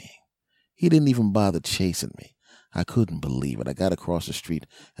chasing me. I couldn't believe it. I got across the street,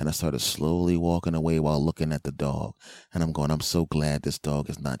 and I started slowly walking away while looking at the dog. And I'm going, I'm so glad this dog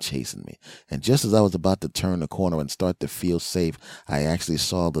is not chasing me. And just as I was about to turn the corner and start to feel safe, I actually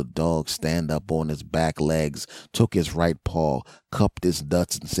saw the dog stand up on his back legs, took his right paw, cupped his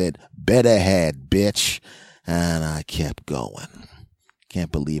nuts, and said, "Better head, bitch." And I kept going.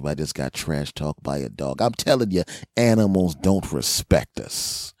 Can't believe I just got trash talked by a dog. I'm telling you, animals don't respect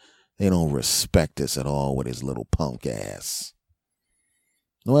us. They don't respect us at all with his little punk ass.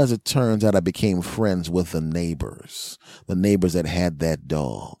 Well, as it turns out, I became friends with the neighbors that had that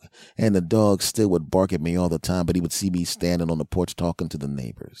dog. And the dog still would bark at me all the time, but he would see me standing on the porch talking to the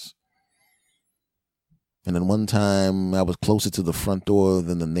neighbors. And then one time I was closer to the front door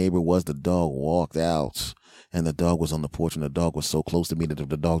than the neighbor was. The dog walked out, and the dog was on the porch, and the dog was so close to me that if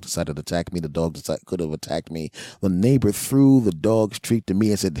the dog decided to attack me, the dog could have attacked me. The neighbor threw the dog's treat to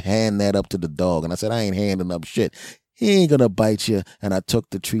me and said, "Hand that up to the dog." And I said, "I ain't handing up shit. He ain't gonna bite you." And I took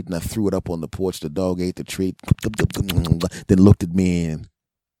the treat and I threw it up on the porch. The dog ate the treat, then looked at me and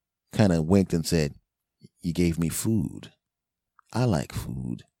kind of winked and said, "You gave me food. I like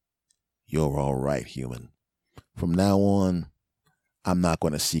food. You're all right, human. From now on, I'm not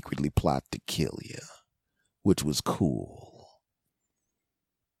going to secretly plot to kill you," which was cool.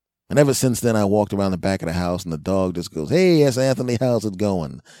 And ever since then, I walked around the back of the house, and the dog just goes, "Hey, yes, Anthony, how's it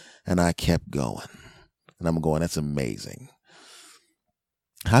going?" And I kept going. And I'm going, that's amazing.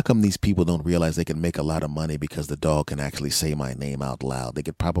 How come these people don't realize they can make a lot of money because the dog can actually say my name out loud? They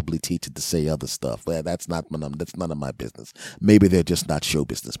could probably teach it to say other stuff. Well, that's none of my business. Maybe they're just not show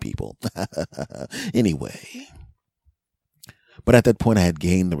business people. Anyway. But at that point, I had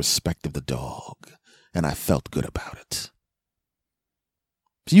gained the respect of the dog, and I felt good about it.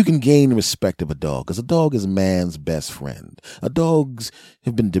 So you can gain the respect of a dog, because a dog is man's best friend. Dogs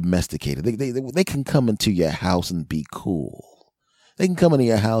have been domesticated. They can come into your house and be cool. They can come into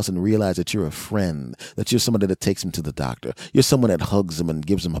your house and realize that you're a friend, that you're somebody that takes them to the doctor. You're someone that hugs them and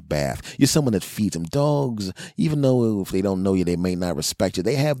gives them a bath. You're someone that feeds them. Dogs, even though if they don't know you, they may not respect you,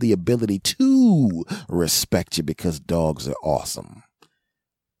 they have the ability to respect you because dogs are awesome.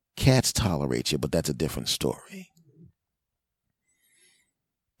 Cats tolerate you, but that's a different story.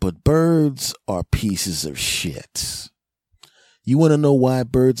 But birds are pieces of shit. You want to know why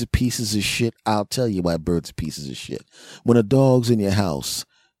birds are pieces of shit? I'll tell you why birds are pieces of shit. When a dog's in your house,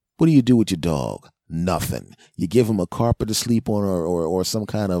 what do you do with your dog? Nothing. You give him a carpet to sleep on or some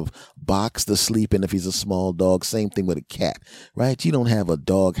kind of box to sleep in if he's a small dog. Same thing with a cat, right? You don't have a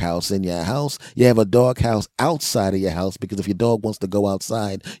dog house in your house. You have a dog house outside of your house because if your dog wants to go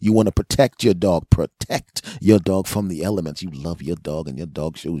outside, you want to protect your dog. Protect your dog from the elements. You love your dog and your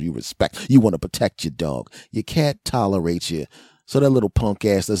dog shows you respect. You want to protect your dog. Your cat tolerates you. So that little punk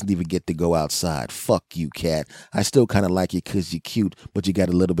ass doesn't even get to go outside. Fuck you, cat. I still kind of like you because you're cute, but you got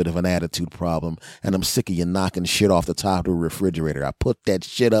a little bit of an attitude problem. And I'm sick of you knocking shit off the top of the refrigerator. I put that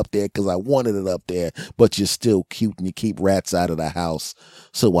shit up there because I wanted it up there, but you're still cute and you keep rats out of the house.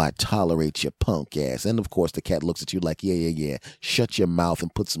 So I tolerate your punk ass. And of course, the cat looks at you like, yeah. Shut your mouth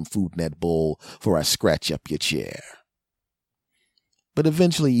and put some food in that bowl before I scratch up your chair. But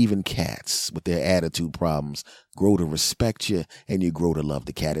eventually even cats with their attitude problems grow to respect you and you grow to love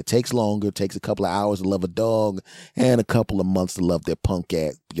the cat. It takes longer. It takes a couple of hours to love a dog and a couple of months to love your punk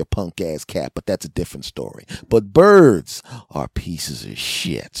ass cat. But that's a different story. But birds are pieces of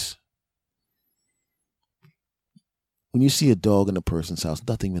shit. When you see a dog in a person's house,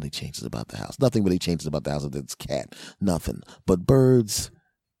 nothing really changes about the house. Nothing really changes about the house of this cat. Nothing. But birds,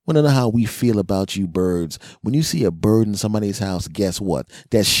 want to know how we feel about you birds. When you see a bird in somebody's house, guess what?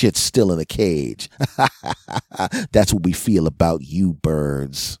 That shit's still in a cage. That's what we feel about you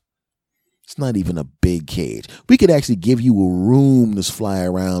birds. It's not even a big cage. We could actually give you a room to fly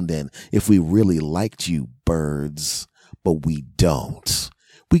around in if we really liked you birds, but we don't.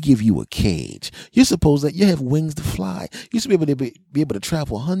 We give you a cage. You're supposed that you have wings to fly. You should be able to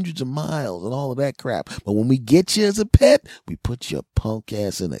travel hundreds of miles and all of that crap. But when we get you as a pet, we put your punk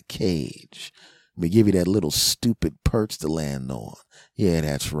ass in a cage. We give you that little stupid perch to land on. Yeah,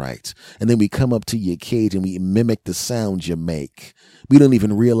 that's right. And then we come up to your cage and we mimic the sounds you make. We don't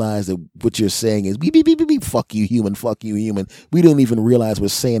even realize that what you're saying is beep, beep, beep, beep, beep, fuck you, human, fuck you, human. We don't even realize we're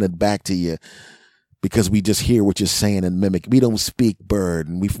saying it back to you. Because we just hear what you're saying and mimic. We don't speak bird.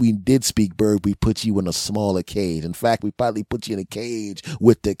 And if we did speak bird, we put you in a smaller cage. In fact, we probably put you in a cage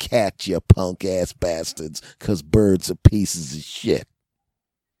with the cat, you punk ass bastards. Because birds are pieces of shit.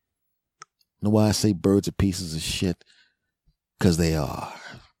 You know why I say birds are pieces of shit? Because they are.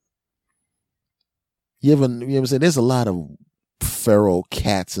 You ever say there's a lot of feral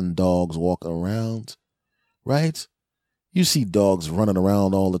cats and dogs walking around, right? You see dogs running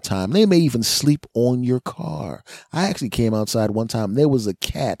around all the time. They may even sleep on your car. I actually came outside one time. There was a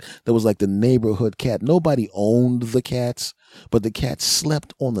cat that was like the neighborhood cat. Nobody owned the cats, but the cat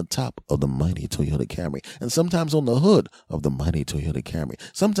slept on the top of the mighty Toyota Camry. And sometimes on the hood of the mighty Toyota Camry.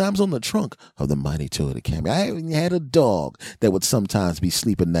 Sometimes on the trunk of the mighty Toyota Camry. I even had a dog that would sometimes be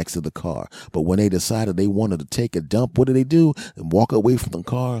sleeping next to the car. But when they decided they wanted to take a dump, what did? And walk away from the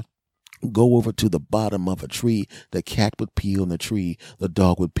car. Go over to the bottom of a tree. The cat would pee on the tree. The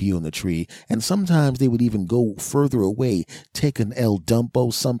dog would pee on the tree. And sometimes they would even go further away, take an El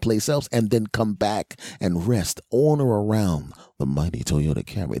Dumpo someplace else, and then come back and rest on or around the mighty Toyota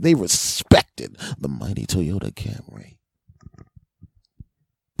Camry. They respected the mighty Toyota Camry.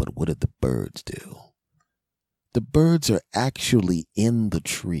 But what did the birds do? The birds are actually in the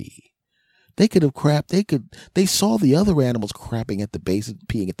tree. They could have they saw the other animals peeing at the base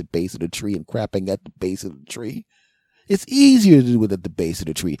of the tree and crapping at the base of the tree. It's easier to do it at the base of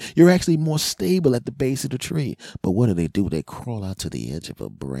the tree. You're actually more stable at the base of the tree. But what do? They crawl out to the edge of a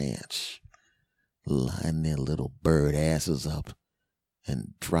branch, line their little bird asses up,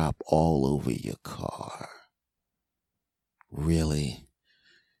 and drop all over your car. Really?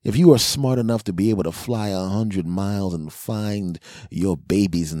 If you are smart enough to be able to fly 100 miles and find your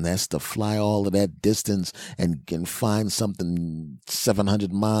baby's nest, to fly all of that distance and can find something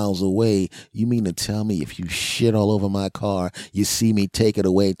 700 miles away, you mean to tell me if you shit all over my car, you see me take it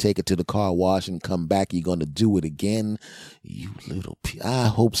away, take it to the car wash and come back, you're going to do it again? You little I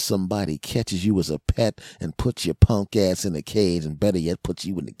hope somebody catches you as a pet and puts your punk ass in a cage, and better yet, puts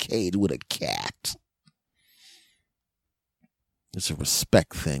you in a cage with a cat. It's a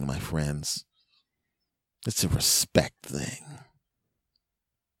respect thing, my friends. It's a respect thing.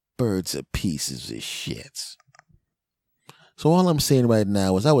 Birds are pieces of shit. So all I'm saying right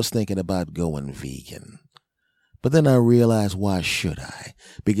now is I was thinking about going vegan. But then I realized, why should I?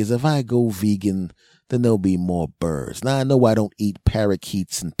 Because if I go vegan, then there'll be more birds. Now I know I don't eat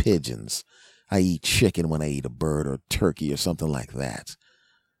parakeets and pigeons. I eat chicken when I eat a bird or turkey or something like that.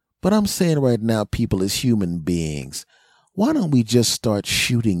 But I'm saying right now, people, as human beings, why don't we just start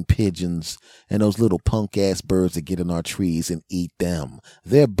shooting pigeons and those little punk-ass birds that get in our trees and eat them?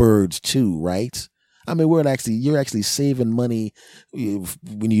 They're birds too, right? I mean, you're actually saving money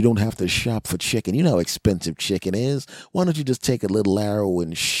when you don't have to shop for chicken. You know how expensive chicken is. Why don't you just take a little arrow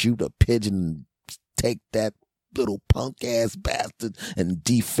and shoot a pigeon and take that little punk ass bastard and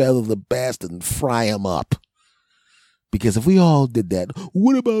defeather the bastard and fry him up? Because if we all did that,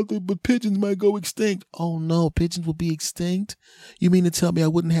 what about the pigeons might go extinct? Oh no, pigeons will be extinct? You mean to tell me I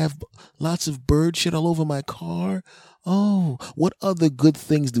wouldn't have lots of bird shit all over my car? Oh, what other good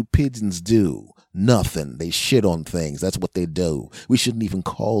things do pigeons do? Nothing. They shit on things. That's what they do. We shouldn't even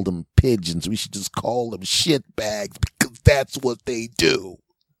call them pigeons. We should just call them shit bags because that's what they do.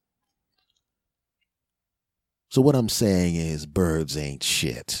 So what I'm saying is birds ain't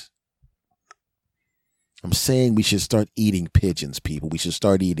shit. I'm saying we should start eating pigeons, people. We should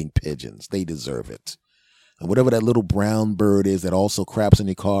start eating pigeons. They deserve it. And whatever that little brown bird is that also craps in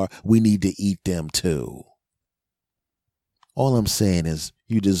your car, we need to eat them too. All I'm saying is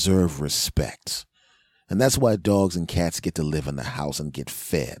you deserve respect. And that's why dogs and cats get to live in the house and get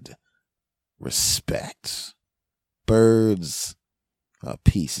fed. Respect. Birds are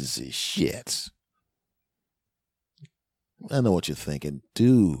pieces of shit. I know what you're thinking.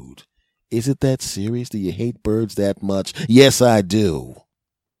 Dude, is it that serious? Do you hate birds that much? Yes, I do.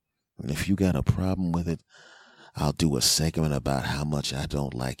 And if you got a problem with it, I'll do a segment about how much I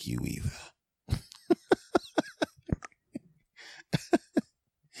don't like you either.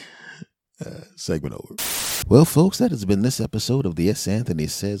 Segment over. Well, folks, that has been this episode of the S. Anthony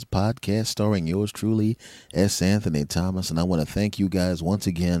Says podcast starring yours truly, S. Anthony Thomas. And I want to thank you guys once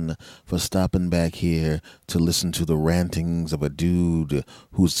again for stopping back here to listen to the rantings of a dude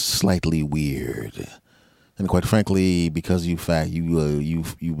who's slightly weird. And quite frankly, because you've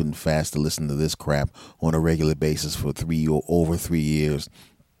been fast to listen to this crap on a regular basis for over 3 years,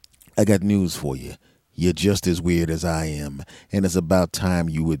 I got news for you. You're just as weird as I am, and it's about time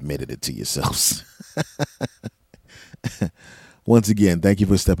you admitted it to yourselves. Once again, thank you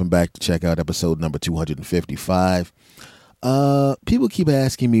for stepping back to check out episode number 255. People keep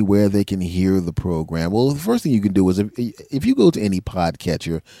asking me where they can hear the program. Well, the first thing you can do is if you go to any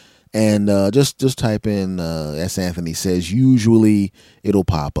podcatcher and just type in S. Anthony Says, usually it'll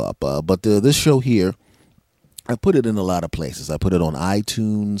pop up. But this show here, I put it in a lot of places. I put it on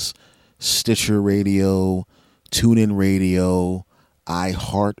iTunes, Stitcher Radio, TuneIn Radio,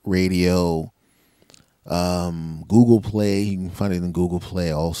 iHeartRadio, Google Play. You can find it in Google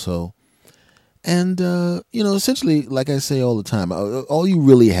Play also. And, essentially, like I say all the time, all you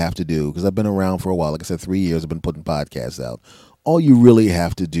really have to do, because I've been around for a while, like I said, 3 years, I've been putting podcasts out. All you really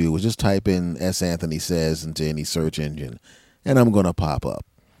have to do is just type in S. Anthony Says into any search engine, and I'm going to pop up.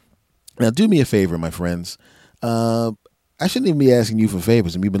 Now, do me a favor, my friends. I shouldn't even be asking you for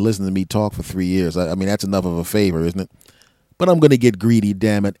favors, and you've been listening to me talk for 3 years. I mean, that's enough of a favor, isn't it? But I'm going to get greedy,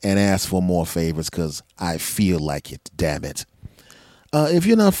 damn it, and ask for more favors because I feel like it, damn it. If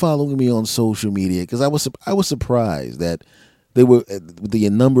you're not following me on social media, because I was surprised that there were the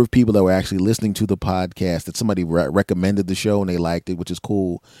number of people that were actually listening to the podcast, that somebody recommended the show and they liked it, which is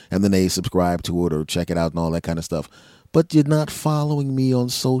cool, and then they subscribe to it or check it out and all that kind of stuff. But you're not following me on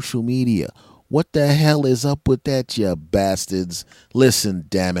social media. What the hell is up with that, you bastards? Listen,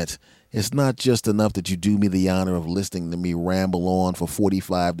 damn it. It's not just enough that you do me the honor of listening to me ramble on for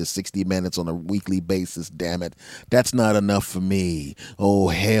 45 to 60 minutes on a weekly basis, damn it. That's not enough for me. Oh,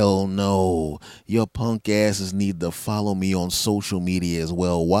 hell no. Your punk asses need to follow me on social media as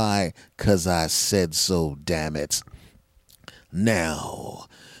well. Why? 'Cause I said so, damn it. Now,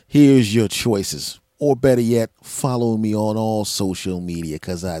 here's your choices. Or better yet, follow me on all social media,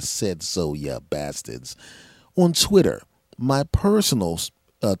 'cause I said so, you bastards. On Twitter, my personal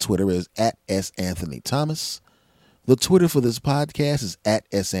Twitter is at S. Anthony Thomas. The Twitter for this podcast is at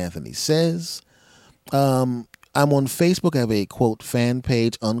S. Anthony Says. I'm on Facebook. I have a, quote, fan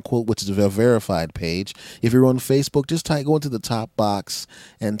page, unquote, which is a verified page. If you're on Facebook, just go into the top box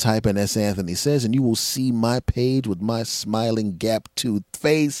and type in S. Anthony Says, and you will see my page with my smiling gap-toothed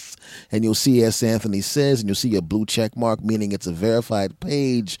face, and you'll see S. Anthony Says, and you'll see a blue check mark, meaning it's a verified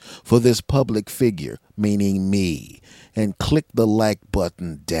page for this public figure, meaning me. And click the like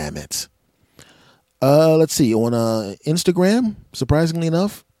button, damn it. Let's see, on Instagram, surprisingly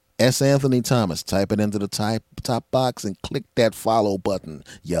enough, S. Anthony Thomas. Type it into the top box and click that follow button,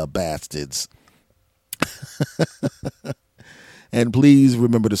 you bastards. And please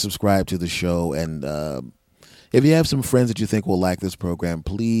remember to subscribe to the show. And if you have some friends that you think will like this program,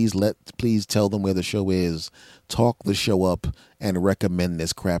 please tell them where the show is. Talk the show up and recommend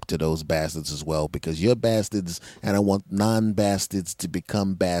this crap to those bastards as well, because you're bastards and I want non-bastards to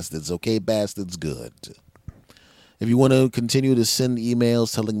become bastards. Okay, bastards? Good. If you want to continue to send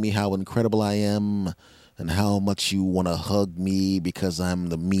emails telling me how incredible I am and how much you want to hug me because I'm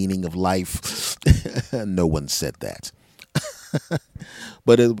the meaning of life, no one said that.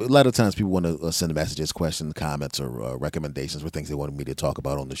 But a lot of times people want to send messages, questions, comments, or recommendations for things they want me to talk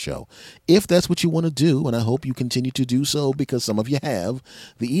about on the show. If that's what you want to do, and I hope you continue to do so because some of you have,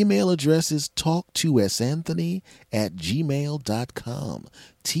 the email address is talktosanthony@gmail.com.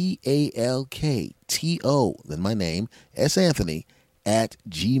 TALKTO, then my name,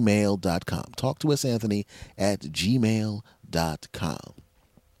 santhony@gmail.com. Talktosanthony@gmail.com.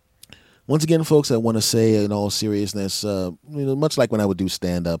 Once again, folks, I want to say in all seriousness, much like when I would do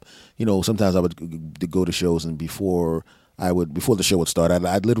stand-up, sometimes I would go to shows and before the show would start,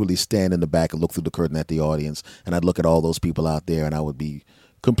 I'd literally stand in the back and look through the curtain at the audience, and I'd look at all those people out there, and I would be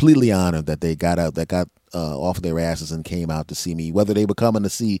completely honored that they got off their asses and came out to see me, whether they were coming to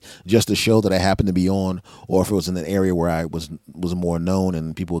see just a show that I happened to be on, or if it was in an area where I was more known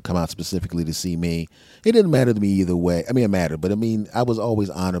and people would come out specifically to see me. It didn't matter to me either way. I mean, it mattered, but I was always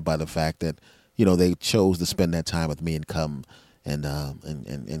honored by the fact that, they chose to spend that time with me and come and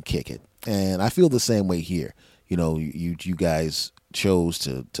kick it. And I feel the same way here. You guys chose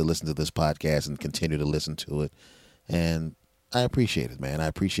to listen to this podcast and continue to listen to it. And I appreciate it, man. I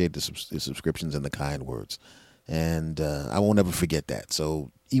appreciate the subscriptions and the kind words. And I won't ever forget that.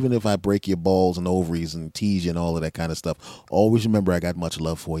 So even if I break your balls and ovaries and tease you and all of that kind of stuff, always remember I got much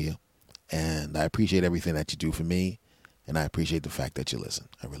love for you. And I appreciate everything that you do for me. And I appreciate the fact that you listen.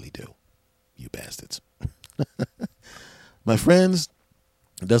 I really do. You bastards. My friends,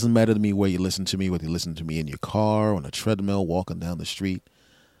 it doesn't matter to me where you listen to me, whether you listen to me in your car, on a treadmill, walking down the street.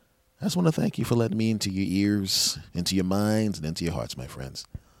 I just want to thank you for letting me into your ears, into your minds, and into your hearts, my friends.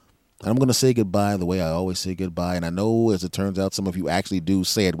 And I'm going to say goodbye the way I always say goodbye. And I know, as it turns out, some of you actually do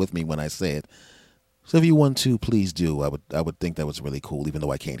say it with me when I say it. So if you want to, please do. I would think that was really cool, even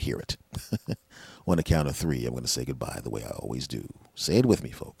though I can't hear it. On the count of 3, I'm going to say goodbye the way I always do. Say it with me,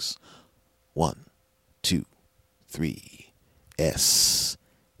 folks. 1, 2, 3. S.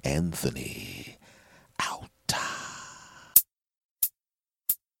 Anthony. Out.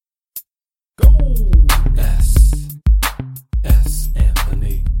 Go. S.